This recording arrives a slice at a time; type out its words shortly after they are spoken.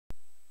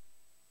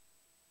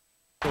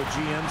Local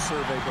GM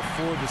survey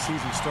before the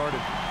season started.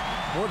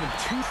 More than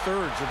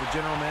 2/3 of the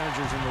general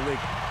managers in the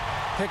league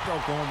picked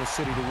Oklahoma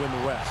City to win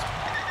the West.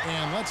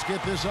 And let's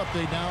get this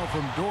update now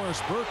from Doris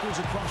Burke, who's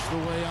across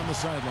the way on the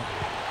sideline.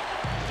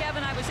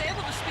 Kevin, I was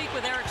able to speak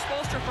with Eric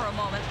Spoelstra for a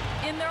moment.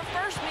 In their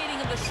first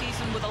meeting of the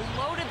season with a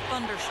loaded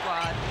Thunder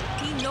squad,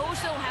 he knows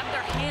they'll have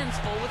their hands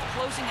full with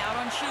closing out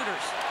on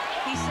shooters.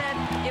 He said,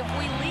 if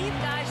we leave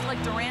guys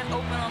like Durant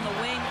open on the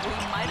wing, we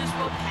might as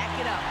well pack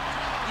it up.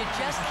 You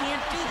just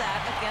can't do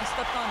that against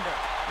the Thunder.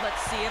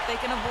 Let's see if they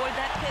can avoid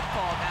that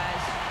pitfall,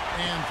 guys.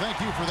 And thank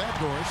you for that,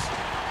 Doris.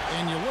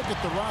 And you look at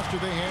the roster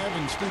they have,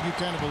 and Steve, you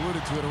kind of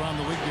alluded to it around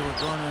the league. They were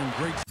garnering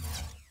great